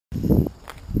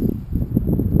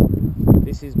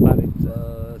This is Barice.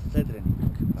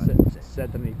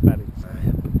 Sedrenik Barice.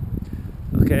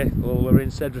 Okay, well we're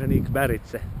in Sedrenik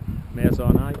Barice, Mirza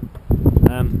I.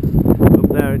 Up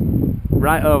there,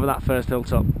 right over that first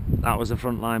hilltop, that was the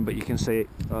front line, but you can see it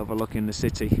overlooking the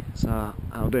city. So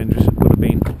how dangerous it would have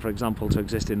been, for example, to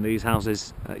exist in these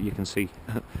houses. You can see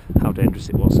how dangerous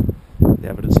it was. The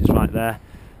evidence is right there.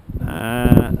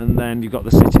 And then you've got the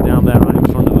city down there right in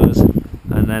front of us,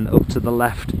 and then up to the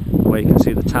left where you can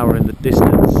see the tower in the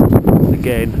distance.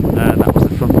 Again, that was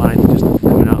the front line just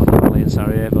coming out of the valley in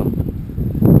Sarajevo.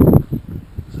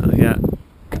 So yeah,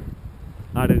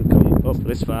 I didn't come up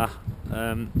this far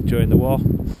during the war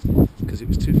because it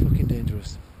was too fucking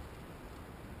dangerous.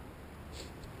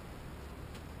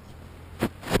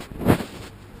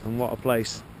 And what a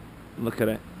place, look at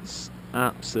it, it's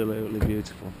absolutely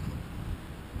beautiful.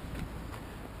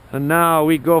 And now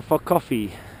we go for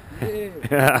coffee.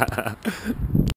 Yeah.